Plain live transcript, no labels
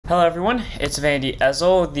Hello everyone, it's Vanity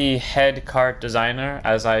Ezel, the head card designer,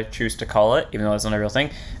 as I choose to call it, even though it's not a real thing,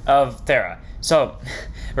 of Thera. So,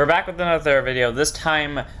 we're back with another Thera video. This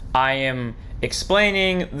time, I am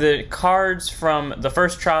explaining the cards from the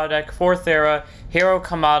first trial deck for Thera, Hiro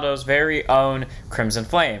Kamado's very own Crimson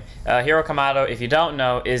Flame. Hiro Kamado, if you don't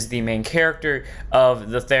know, is the main character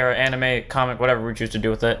of the Thera anime, comic, whatever we choose to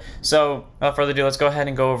do with it. So, without further ado, let's go ahead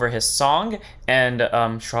and go over his song and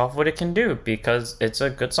show off what it can do, because it's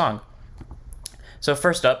a good song. So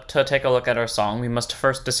first up, to take a look at our song, we must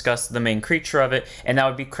first discuss the main creature of it, and that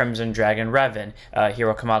would be Crimson Dragon Revan,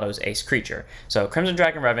 Hiro Kamado's ace creature. So Crimson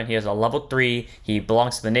Dragon Revan, he is a level 3, he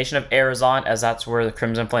belongs to the nation of Arezon, as that's where the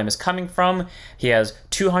Crimson Flame is coming from. He has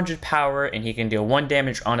 200 power, and he can deal 1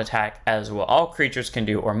 damage on attack, as what all creatures can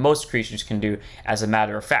do, or most creatures can do, as a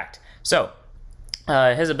matter of fact. So,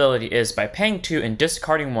 his ability is by paying 2 and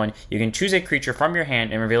discarding 1, you can choose a creature from your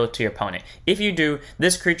hand and reveal it to your opponent. If you do,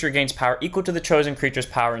 this creature gains power equal to the chosen creature's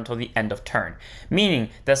power until the end of turn. Meaning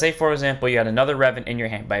that, say for example, you had another Revan in your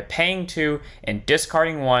hand. By paying 2 and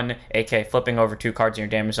discarding 1, aka flipping over 2 cards in your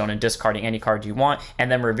damage zone and discarding any card you want, and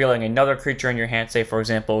then revealing another creature in your hand, say for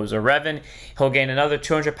example it was a Revan, he'll gain another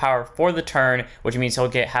 200 power for the turn, which means he'll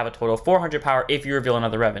have a total of 400 power if you reveal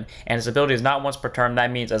another Revan. And his ability is not once per turn.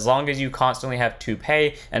 That means as long as you constantly have 2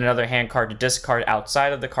 pay and another hand card to discard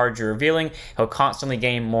outside of the card you're revealing, he'll constantly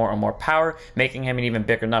gain more and more power, making him an even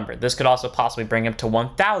bigger number. This could also possibly bring him to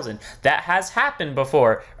 1,000. That has happened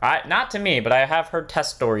before. Not to me, but I have heard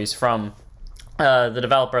test stories from the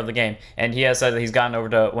developer of the game, and he has said that he's gotten over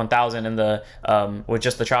to 1,000 in the with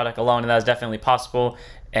just the trial deck alone, and that is definitely possible.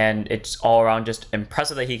 And it's all around just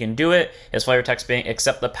impressive that he can do it. His flavor text being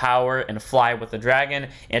accept the power and fly with the dragon.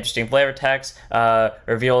 Interesting flavor text,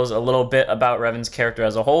 reveals a little bit about Revan's character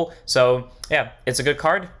as a whole. So yeah, it's a good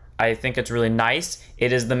card. I think it's really nice.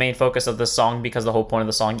 It is the main focus of the song because the whole point of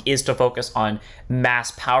the song is to focus on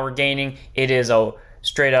mass power gaining. It is a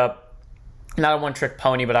straight up, not a one-trick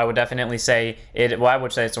pony, but I would definitely say it. Well, I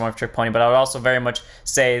would say it's a one-trick pony, but I would also very much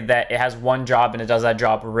say that it has one job and it does that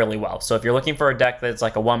job really well. So if you're looking for a deck that's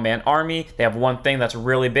like a one-man army, they have one thing that's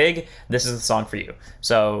really big, this is the song for you.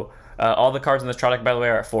 So all the cards in this trial deck, by the way,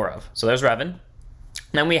 are at 4 of. So there's Revan.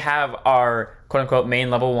 Then we have our quote-unquote main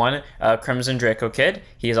level 1, Crimson Draco Kid.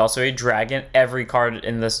 He is also a dragon. Every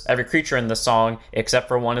creature in this song, except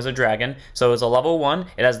for 1, is a dragon. So it's a level 1.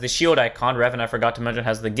 It has the shield icon. Revan, I forgot to mention,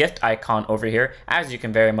 has the gift icon over here, as you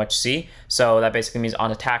can very much see. So that basically means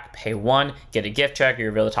on attack, pay 1, get a gift check, you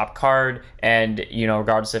reveal the top card, and, you know,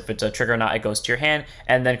 regardless if it's a trigger or not, it goes to your hand.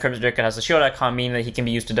 And then Crimson Draco has the shield icon, meaning that he can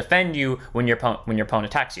be used to defend you when your opponent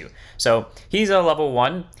attacks you. So he's a level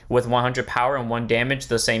 1 with 100 power and 1 damage,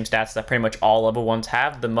 the same stats that pretty much all level 1s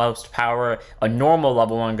have. The most power a normal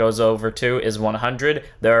level 1 goes over to is 100.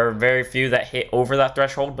 There are very few that hit over that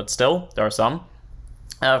threshold, but still, there are some.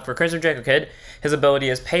 For Crimson Draco Kid, his ability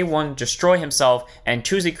is pay 1, destroy himself, and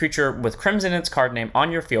choose a creature with Crimson in its card name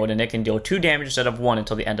on your field, and it can deal 2 damage instead of 1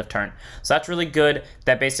 until the end of turn. So that's really good.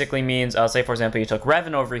 That basically means, say for example, you took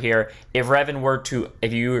Revan over here. If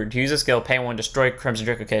you were to use a skill, pay 1, destroy Crimson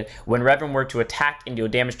Draco Kid, when Revan were to attack and deal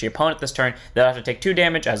damage to your opponent this turn, they'll have to take 2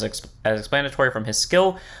 damage as explanatory from his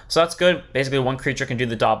skill. So that's good. Basically, 1 creature can do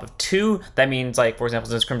the job of 2. That means, like, for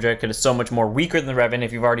example, since Crimson Draco Kid is so much more weaker than Revan,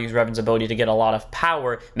 if you've already used Revan's ability to get a lot of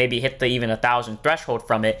power, maybe hit the even 1,000 threshold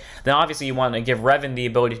from it, then obviously you want to give Revan the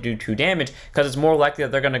ability to do 2 damage, because it's more likely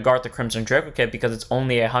that they're going to guard the Crimson Draco Kid because it's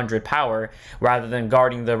only 100 power, rather than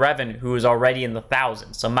guarding the Revan who is already in the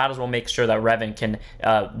thousands. So might as well make sure that Revan can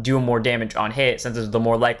do more damage on hit, since it's the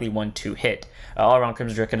more likely one to hit. All around,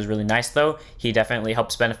 Crimson Draco Kid is really nice though. He definitely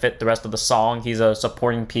helps benefit the rest of the song. He's a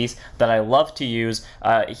supporting piece that I love to use.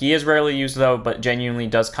 He is rarely used though, but genuinely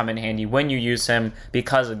does come in handy when you use him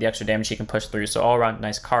because of the extra damage he can push through. So all around,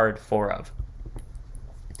 nice card, 4 of.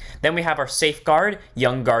 Then we have our Safeguard,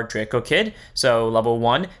 Young Guard Draco Kid. So level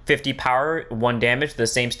 1, 50 power, 1 damage, the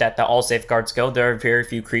same stat that all Safeguards go. There are very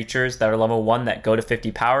few creatures that are level 1 that go to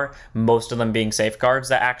 50 power, most of them being Safeguards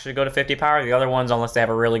that actually go to 50 power. The other ones, unless they have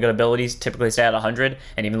a really good abilities, typically stay at 100,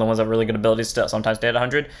 and even the ones that have really good abilities still sometimes stay at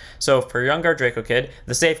 100. So for Young Guard Draco Kid,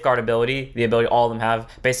 the Safeguard ability, the ability all of them have,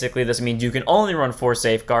 basically this means you can only run 4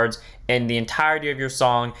 Safeguards in the entirety of your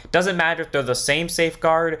song. Doesn't matter if they're the same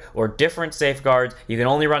Safeguard or different Safeguards, you can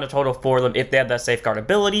only run a total of 4 of them if they have that Safeguard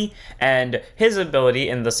ability. And his ability,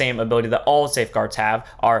 and the same ability that all Safeguards have,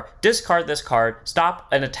 are discard this card,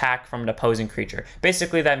 stop an attack from an opposing creature.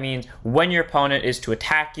 Basically that means when your opponent is to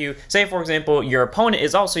attack you, say for example your opponent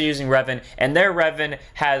is also using Revan, and their Revan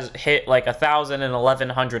has hit like 1,000 and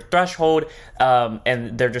 1,100 threshold,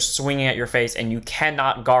 and they're just swinging at your face, and you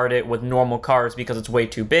cannot guard it with normal cards because it's way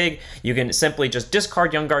too big. You can simply just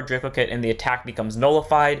discard Young Guard Draco Kit and the attack becomes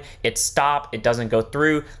nullified. It's stopped. It doesn't go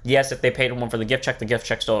through. Yes, if they paid 1 for the gift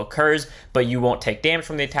check still occurs, but you won't take damage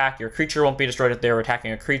from the attack. Your creature won't be destroyed if they're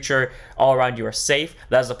attacking a creature. All around you are safe.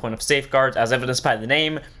 That is the point of safeguards, as evidenced by the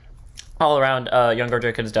name. All around, Young Guard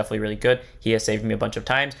Draco is definitely really good. He has saved me a bunch of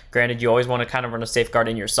times. Granted, you always want to kind of run a safeguard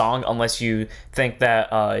in your song, unless you think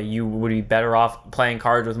that you would be better off playing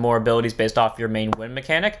cards with more abilities based off your main win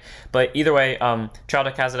mechanic. But either way, Trial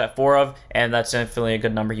Deck has it at 4 of, and that's definitely a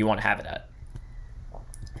good number you want to have it at.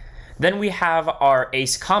 Then we have our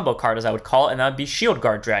ace combo card, as I would call it, and that would be Shield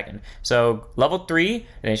Guard Dragon. So level 3,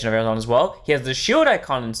 the Nation of Arezon as well. He has the shield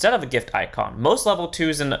icon instead of a gift icon. Most level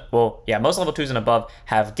 2s and most level 2s and above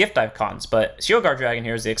have gift icons, but Shield Guard Dragon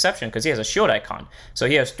here is the exception because he has a shield icon. So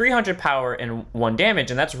he has 300 power and 1 damage,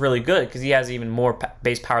 and that's really good because he has even more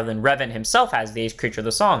base power than Revan himself has, the ace creature of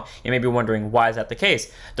the song. You may be wondering, why is that the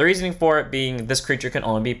case? The reasoning for it being this creature can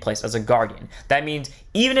only be placed as a guardian. That means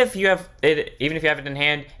even if you have it in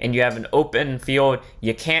hand and you have an open field,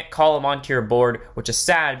 you can't call him onto your board, which is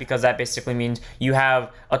sad because that basically means you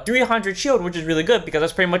have a 300 shield, which is really good because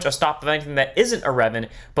that's pretty much a stop of anything that isn't a Revan.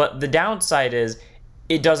 But the downside is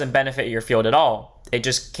it doesn't benefit your field at all. It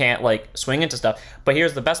just can't like swing into stuff. But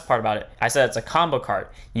here's the best part about it. I said it's a combo card.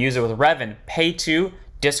 You use it with Revan, pay 2,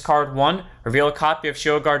 discard 1, reveal a copy of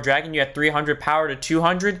Shield Guard Dragon. You have 300 power to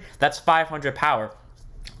 200. That's 500 power.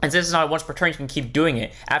 And since it's not once per turn, you can keep doing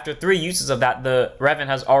it. After 3 uses of that, the Revan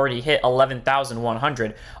has already hit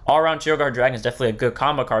 11,100. All-around Shield Guard Dragon is definitely a good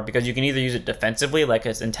combo card because you can either use it defensively like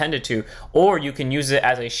it's intended to, or you can use it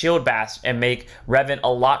as a shield bast and make Revan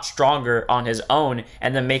a lot stronger on his own,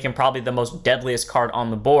 and then make him probably the most deadliest card on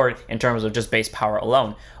the board in terms of just base power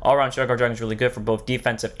alone. All-around Shield Guard Dragon is really good for both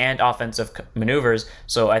defensive and offensive maneuvers,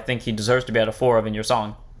 so I think he deserves to be at a 4 of in your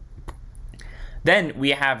song. Then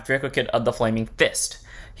we have Draco Kid of the Flaming Fist.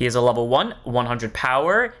 He is a level 1, 100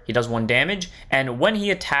 power, he does 1 damage, and when he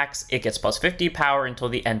attacks, it gets plus 50 power until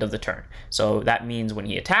the end of the turn. So that means when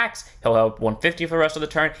he attacks, he'll have 150 for the rest of the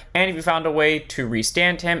turn, and if you found a way to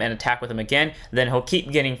restand him and attack with him again, then he'll keep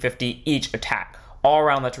getting 50 each attack. All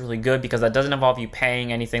around, that's really good because that doesn't involve you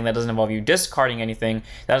paying anything, that doesn't involve you discarding anything,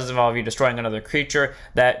 that doesn't involve you destroying another creature.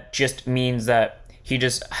 That just means that he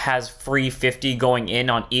just has free 50 going in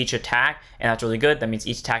on each attack, and that's really good. That means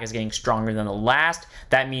each attack is getting stronger than the last.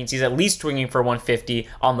 That means he's at least swinging for 150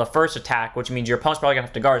 on the first attack, which means your opponent's probably going to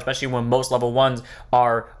have to guard, especially when most level 1s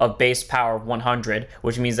are of base power of 100,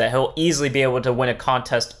 which means that he'll easily be able to win a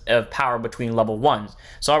contest of power between level 1s.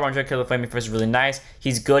 So all-around Draco Kid of the Flaming Fist is really nice.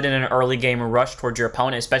 He's good in an early game rush towards your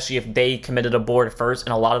opponent, especially if they committed a board first,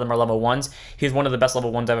 and a lot of them are level 1s. He's one of the best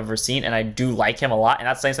level 1s I've ever seen, and I do like him a lot, and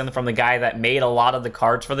that's saying something from the guy that made a lot of the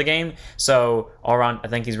cards for the game. So all around, I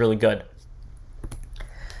think he's really good.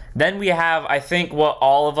 Then we have, I think, what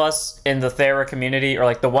all of us in the Thera community, or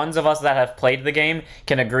like the ones of us that have played the game,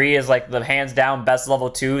 can agree is like the hands down best level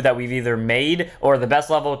 2 that we've either made, or the best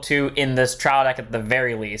level 2 in this trial deck at the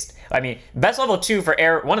very least. I mean, best level 2 for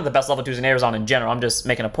one of the best level 2s in Arezon in general. I'm just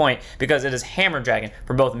making a point because it is Hammer Dragon.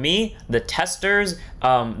 For both me, the testers,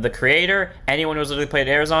 the creator, anyone who's literally played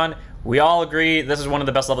Arezon, we all agree this is one of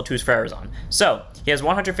the best level 2s for Arezon. So, he has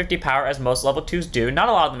 150 power, as most level 2s do. Not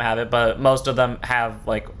a lot of them have it, but most of them have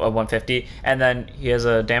like a 150. And then he has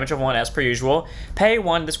a damage of 1 as per usual. Pay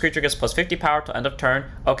 1, this creature gets plus 50 power till end of turn.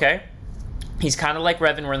 Okay. He's kind of like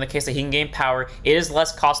Revan, where in the case that he can gain power, it is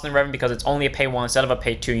less costly than Revan because it's only a pay 1 instead of a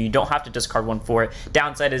pay 2. You don't have to discard 1 for it.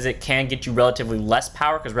 Downside is it can get you relatively less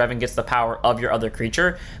power because Revan gets the power of your other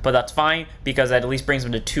creature, but that's fine because that at least brings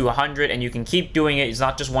him to 200, and you can keep doing it. It's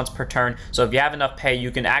not just once per turn, so if you have enough pay,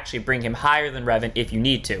 you can actually bring him higher than Revan if you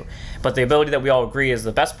need to. But the ability that we all agree is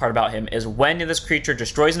the best part about him is when this creature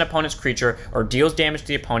destroys an opponent's creature or deals damage to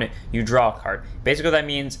the opponent, you draw a card. Basically what that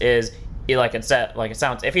means is, like it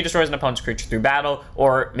sounds, if he destroys an opponent's creature through battle,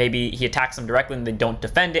 or maybe he attacks them directly and they don't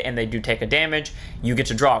defend it and they do take a damage, you get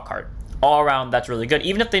to draw a card. All around, that's really good.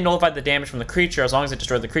 Even if they nullify the damage from the creature, as long as it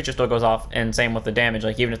destroys the creature, still goes off, and same with the damage.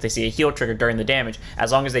 Like even if they see a heal trigger during the damage,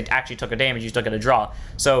 as long as they actually took a damage, you still get a draw.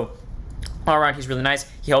 So all around, he's really nice.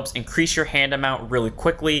 He helps increase your hand amount really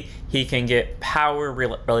quickly. He can get power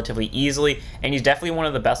relatively easily, and he's definitely one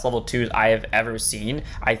of the best level 2s I have ever seen.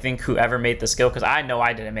 I think whoever made the skill, because I know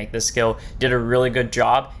I didn't make this skill, did a really good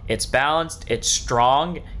job. It's balanced, it's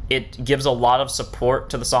strong, it gives a lot of support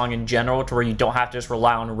to the song in general to where you don't have to just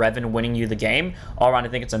rely on Revan winning you the game. All around, I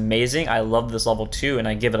think it's amazing. I love this level 2, and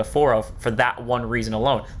I give it a 4 of for that one reason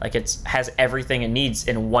alone. Like, it has everything it needs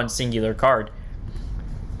in one singular card.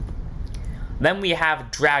 Then we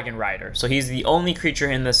have Dragon Rider. So he's the only creature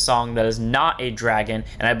in this song that is not a dragon,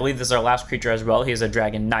 and I believe this is our last creature as well. He is a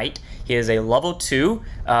Dragon Knight. He is a level 2.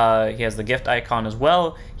 He has the gift icon as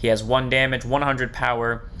well. He has 1 damage, 100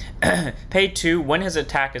 power. Pay 2. When his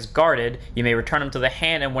attack is guarded, you may return him to the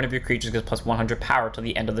hand, and one of your creatures gets plus 100 power till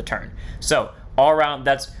the end of the turn. So all around,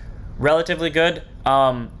 that's relatively good.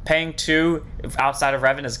 Paying 2 outside of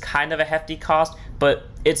Revan is kind of a hefty cost, but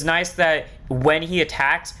it's nice that when he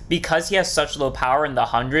attacks, because he has such low power in the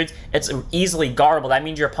hundreds, it's easily guardable. That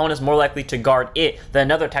means your opponent is more likely to guard it than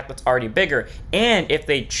another attack that's already bigger. And if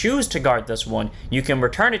they choose to guard this one, you can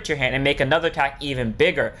return it to your hand and make another attack even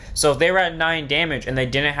bigger. So if they were at 9 damage and they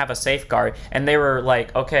didn't have a safeguard, and they were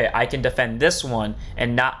like, okay, I can defend this one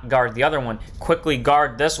and not guard the other one, quickly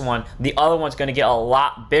guard this one, the other one's going to get a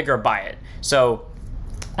lot bigger by it. So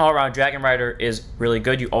all around, Dragon Rider is really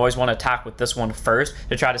good. You always want to attack with this one first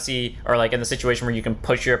to try to see, or like in the situation where you can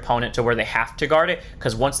push your opponent to where they have to guard it,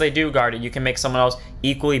 because once they do guard it, you can make someone else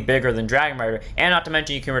equally bigger than Dragon Rider, and not to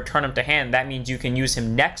mention you can return him to hand. That means you can use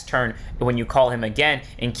him next turn when you call him again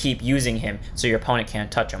and keep using him so your opponent can't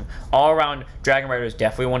touch him. All around, Dragon Rider is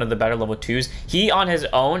definitely one of the better level 2s. He on his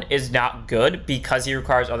own is not good because he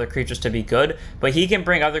requires other creatures to be good, but he can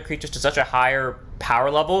bring other creatures to such a higher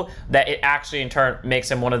power level that it actually in turn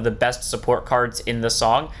makes him one of the best support cards in the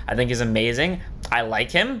song. I think he's amazing. I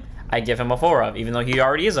like him. I give him a 4 of, even though he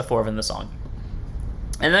already is a 4 of in the song.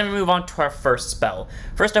 And then we move on to our first spell.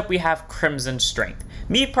 First up, we have Crimson Strength.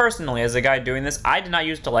 Me personally, as a guy doing this, I did not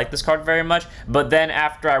used to like this card very much, but then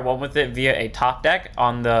after I won with it via a top deck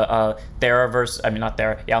on the on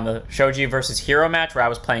the Shoji versus Hero match where I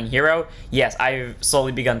was playing Hero, yes, I've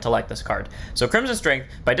slowly begun to like this card. So Crimson Strength,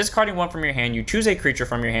 by discarding 1 from your hand, you choose a creature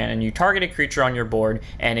from your hand and you target a creature on your board,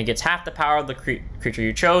 and it gets half the power of the creature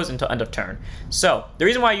you chose until end of turn. So the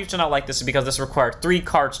reason why I used to not like this is because this required 3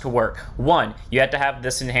 cards to work. 1, you had to have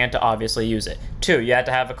this in hand to obviously use it. 2, you had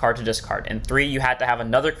to have a card to discard. And 3, you had to have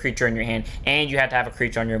another creature in your hand, and you had to have a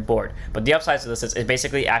creature on your board. But the upsides of this is it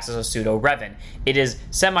basically acts as a pseudo Revan. It is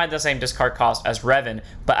semi the same discard cost as Revan,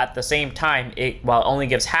 but at the same time, while it only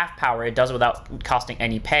gives half power, it does it without costing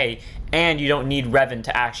any pay, and you don't need Revan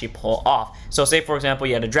to actually pull off. So say for example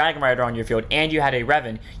you had a Dragon Rider on your field and you had a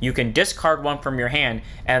Revan, you can discard 1 from your hand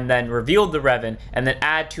and then reveal the Revan and then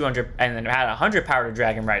add 200 and then add 100 power to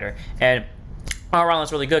Dragon Rider. And all around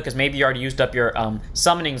that's really good because maybe you already used up your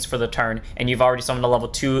summonings for the turn and you've already summoned a level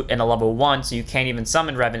 2 and a level 1, so you can't even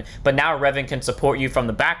summon Revan, but now Revan can support you from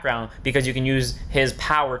the background because you can use his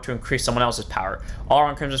power to increase someone else's power. All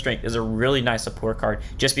around, Crimson Strength is a really nice support card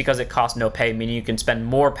just because it costs no pay, meaning you can spend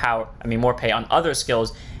more pay on other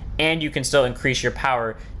skills, and you can still increase your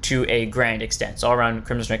power to a grand extent. So all around,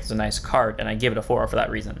 Crimson Strength is a nice card, and I give it a 4 for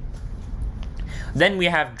that reason. Then we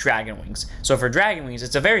have Dragon Wings. So for Dragon Wings,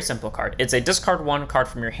 it's a very simple card. It's a discard 1 card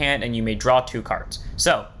from your hand and you may draw 2 cards.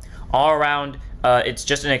 So all around, it's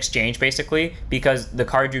just an exchange basically, because the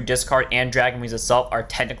card you discard and Dragon Wings itself are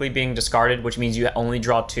technically being discarded, which means you only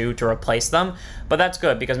draw 2 to replace them. But that's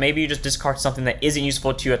good because maybe you just discard something that isn't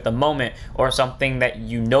useful to you at the moment, or something that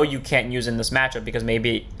you know you can't use in this matchup because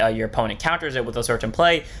maybe your opponent counters it with a certain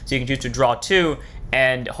play, so you can choose to draw 2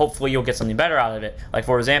 and hopefully you'll get something better out of it. Like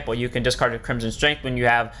for example, you can discard a Crimson Strength when you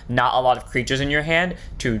have not a lot of creatures in your hand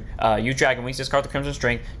to use Dragon Wings, discard the Crimson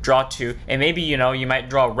Strength, draw 2, and maybe you might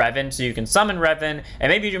draw Revan so you can summon Revan, and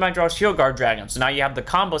maybe you might draw Shield Guard Dragon. So now you have the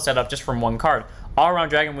combo set up just from 1 card. All around,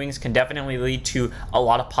 Dragon Wings can definitely lead to a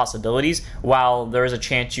lot of possibilities. While there is a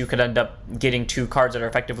chance you could end up getting 2 cards that are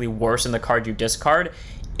effectively worse than the card you discard,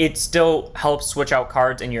 it still helps switch out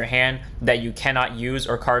cards in your hand that you cannot use,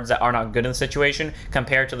 or cards that are not good in the situation,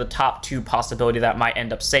 compared to the top 2 possibility that might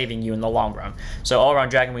end up saving you in the long run. So all around,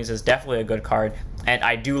 Dragon Wings is definitely a good card, and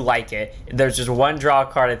I do like it. There's just one draw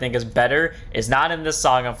card I think is better. It's not in this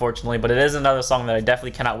song, unfortunately, but it is another song that I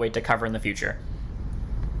definitely cannot wait to cover in the future.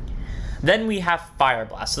 Then we have Fire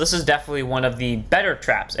Blast. So this is definitely one of the better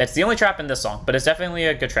traps. It's the only trap in this song, but it's definitely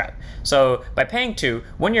a good trap. So by paying 2,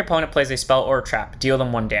 when your opponent plays a spell or a trap, deal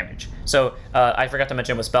them 1 damage. So I forgot to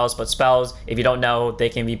mention with spells, but spells, if you don't know, they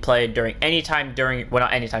can be played during any time during, well,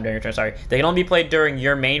 not any time during your turn, sorry. They can only be played during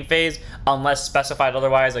your main phase unless specified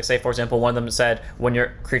otherwise. Like say, for example, one of them said when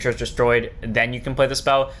your creature is destroyed, then you can play the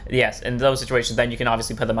spell. Yes, in those situations, then you can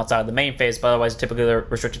obviously play them outside of the main phase, but otherwise typically they're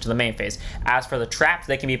restricted to the main phase. As for the traps,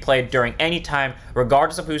 they can be played during any time,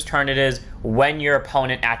 regardless of whose turn it is, when your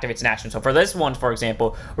opponent activates an action. So for this one, for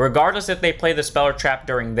example, regardless if they play the spell or trap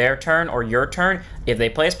during their turn or your turn, if they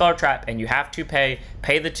play a spell or trap and you have to pay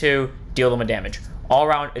the 2, deal them a damage. all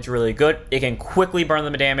around, it's really good. It can quickly burn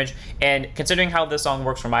them damage, and considering how this song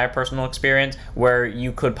works from my personal experience, where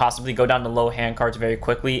you could possibly go down to low hand cards very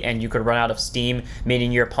quickly and you could run out of steam,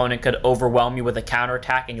 meaning your opponent could overwhelm you with a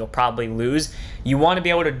counterattack and you'll probably lose, you want to be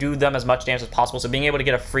able to do them as much damage as possible. So being able to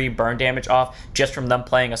get a free burn damage off just from them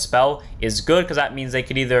playing a spell is good, because that means they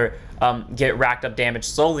could either get racked up damage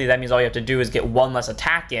slowly. That means all you have to do is get one less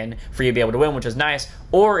attack in for you to be able to win, which is nice.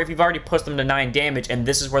 Or if you've already pushed them to 9 damage and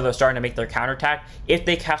this is where they're starting to make their counterattack, if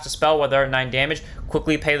they cast a spell while they're at 9 damage,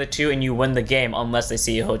 quickly pay the 2 and you win the game unless they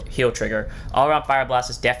see a heal trigger. All around Fire Blast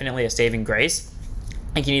is definitely a saving grace.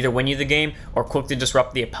 It can either win you the game or quickly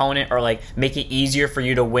disrupt the opponent, or like make it easier for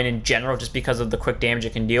you to win in general just because of the quick damage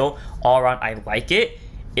it can deal. All around, I like it.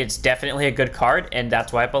 It's definitely a good card, and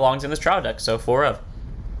that's why it belongs in this trial deck. So 4 of.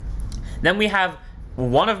 Then we have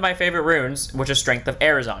one of my favorite runes, which is Strength of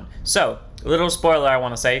Arezon. So, little spoiler I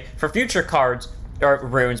want to say, for future cards, or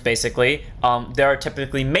runes basically, there are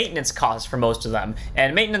typically maintenance costs for most of them.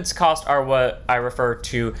 And maintenance costs are what I refer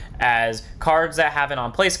to as cards that have an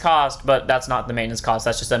on-place cost, but that's not the maintenance cost,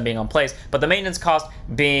 that's just them being on place. But the maintenance cost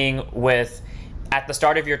being with, at the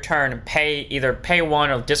start of your turn, either pay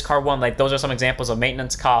 1 or discard 1, like those are some examples of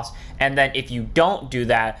maintenance costs. And then if you don't do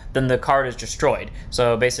that, then the card is destroyed.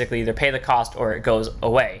 So basically either pay the cost or it goes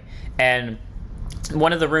away. And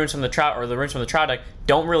one of the runes from the trial, or the runes from the trial deck,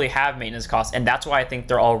 don't really have maintenance costs, and that's why I think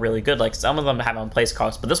they're all really good. Like some of them have on-place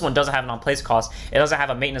costs, but this one doesn't have an on-place cost. It doesn't have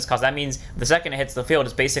a maintenance cost. That means the second it hits the field,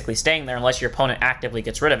 it's basically staying there unless your opponent actively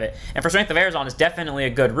gets rid of it. And for Strength of Arezon, is definitely a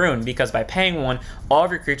good rune, because by paying 1, all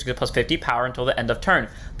of your creatures get plus 50 power until the end of turn.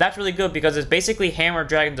 That's really good because it's basically Hammer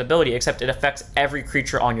Dragon's ability, except it affects every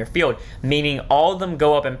creature on your field, meaning all of them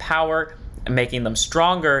go up in power, making them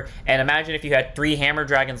stronger. And imagine if you had 3 Hammer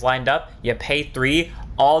Dragons lined up, you pay 3,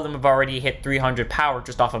 all of them have already hit 300 power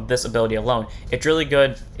just off of this ability alone. It's really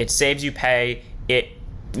good. It saves you pay. It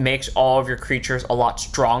makes all of your creatures a lot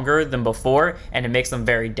stronger than before, and it makes them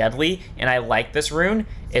very deadly. And I like this rune.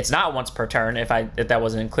 It's not once per turn, if that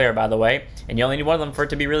wasn't clear, by the way, and you only need 1 of them for it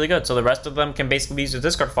to be really good. So the rest of them can basically be used as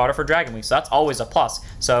discard fodder for Dragon Week, so that's always a plus.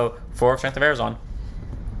 So 4 Strength of Arezon.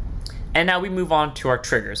 And now we move on to our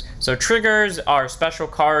triggers. So triggers are special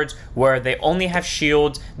cards where they only have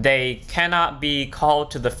shields, they cannot be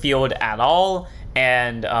called to the field at all,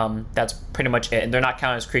 and that's pretty much it. And they're not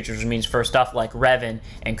counted as creatures, which means for stuff like Revan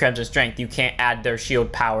and Crimson Strength, you can't add their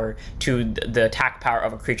shield power to the attack power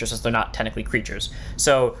of a creature since they're not technically creatures.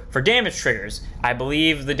 So for damage triggers, I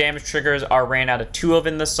believe the damage triggers are ran out of 2 of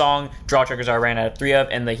in this song, draw triggers are ran out of 3 of,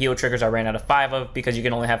 and the heal triggers are ran out of 5 of, because you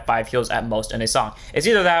can only have 5 heals at most in a song. It's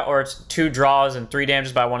either that or it's 2 draws and 3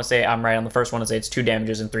 damages, but I want to say I'm right on the first one to say it's 2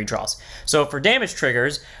 damages and 3 draws. So for damage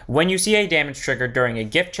triggers, when you see a damage trigger during a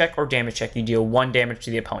gift check or damage check, you deal 1 damage to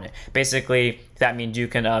the opponent. Basically, that means you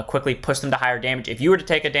can quickly push them to higher damage if you were to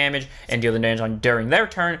take a damage and deal the damage on during their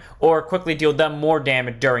turn, or quickly deal them more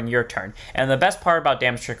damage during your turn. And the best part about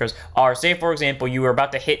damage triggers are, say for example, you were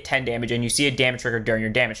about to hit 10 damage and you see a damage trigger during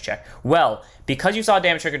your damage check. Well, because you saw a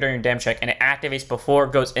damage trigger during your damage check and it activates before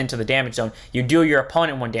it goes into the damage zone, you deal your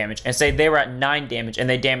opponent 1 damage, and say they were at 9 damage and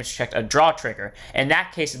they damage checked a draw trigger. In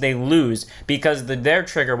that case, they lose because their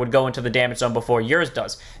trigger would go into the damage zone before yours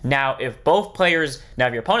does. Now, if both players,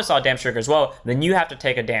 if your opponent saw a damage trigger as well, then you have to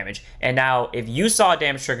take a damage. And now, if you saw a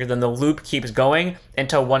damage trigger, then the loop keeps going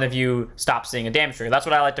until one of you stops seeing a damage trigger. That's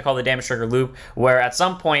what I like to call the damage trigger loop, where at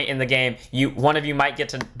some point in the game, both of you might get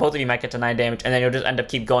to 9 damage, and then you'll just end up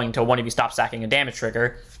keep going until one of you stops stacking a damage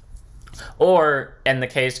trigger. Or in the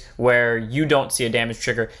case where you don't see a damage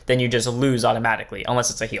trigger, then you just lose automatically,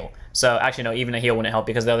 unless it's a heal. So actually no, even a heal wouldn't help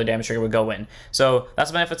because the other damage trigger would go in. So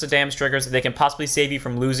that's the benefits of damage triggers. They can possibly save you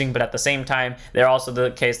from losing, but at the same time, they're also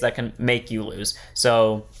the case that can make you lose.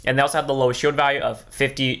 So, and they also have the lowest shield value of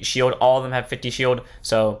 50 shield. All of them have 50 shield.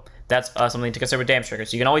 So that's something to consider with damage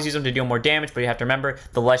triggers. So you can always use them to deal more damage, but you have to remember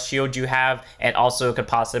the less shield you have, and also could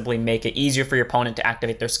possibly make it easier for your opponent to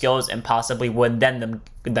activate their skills and possibly win them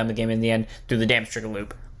the game in the end through the damage trigger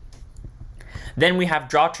loop. Then we have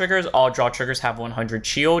draw triggers. All draw triggers have 100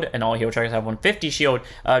 shield, and all heal triggers have 150 shield.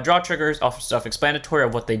 Draw triggers are self-explanatory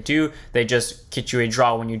of what they do. They just get you a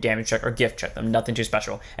draw when you damage check or gift check them. Nothing too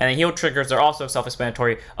special. And then heal triggers are also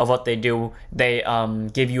self-explanatory of what they do. They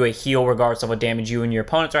give you a heal regardless of what damage you and your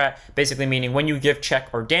opponents are at. Basically meaning when you gift check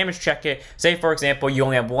or damage check it, say for example you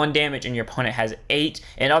only have 1 damage and your opponent has 8.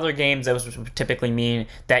 In other games that would typically mean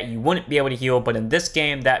that you wouldn't be able to heal, but in this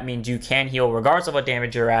game that means you can heal regardless of what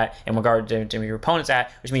damage you're at and regardless of your opponent's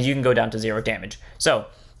at, which means you can go down to 0 damage. So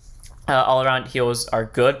all around heals are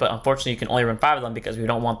good, but unfortunately you can only run 5 of them because we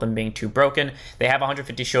don't want them being too broken. They have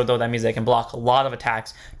 150 shield though, that means they can block a lot of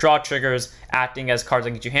attacks, draw triggers, acting as cards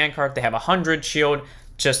that get you hand card. They have 100 shield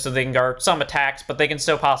just so they can guard some attacks, but they can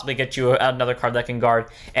still possibly get you another card that can guard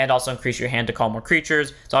and also increase your hand to call more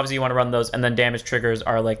creatures. So obviously you want to run those, and then damage triggers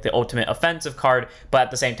are like the ultimate offensive card, but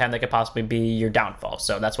at the same time they could possibly be your downfall.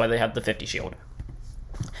 So that's why they have the 50 shield.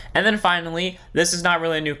 And then finally, this is not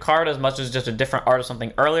really a new card as much as just a different art of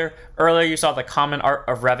something earlier. Earlier you saw the common art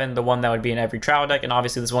of Revan, the one that would be in every trial deck, and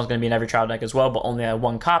obviously this one's going to be in every trial deck as well, but only have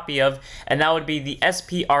 1 copy of, and that would be the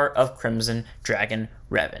SP art of Crimson Dragon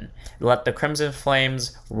Revan. Let the crimson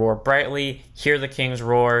flames roar brightly, hear the king's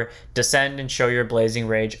roar, descend and show your blazing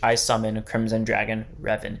rage, I summon Crimson Dragon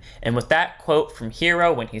Revan. And with that quote from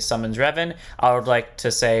Hero when he summons Revan, I would like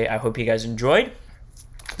to say I hope you guys enjoyed.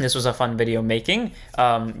 This was a fun video making.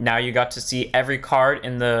 Now you got to see every card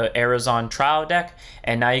in the Arezon trial deck,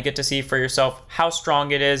 and now you get to see for yourself how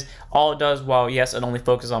strong it is. All it does, while yes, it only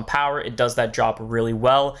focuses on power, it does that job really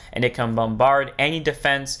well, and it can bombard any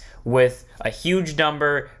defense with a huge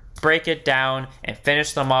number, break it down, and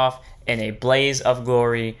finish them off in a blaze of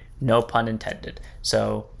glory, no pun intended.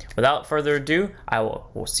 So without further ado,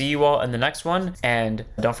 we'll see you all in the next one, and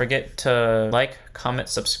don't forget to like, comment,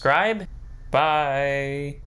 subscribe. Bye.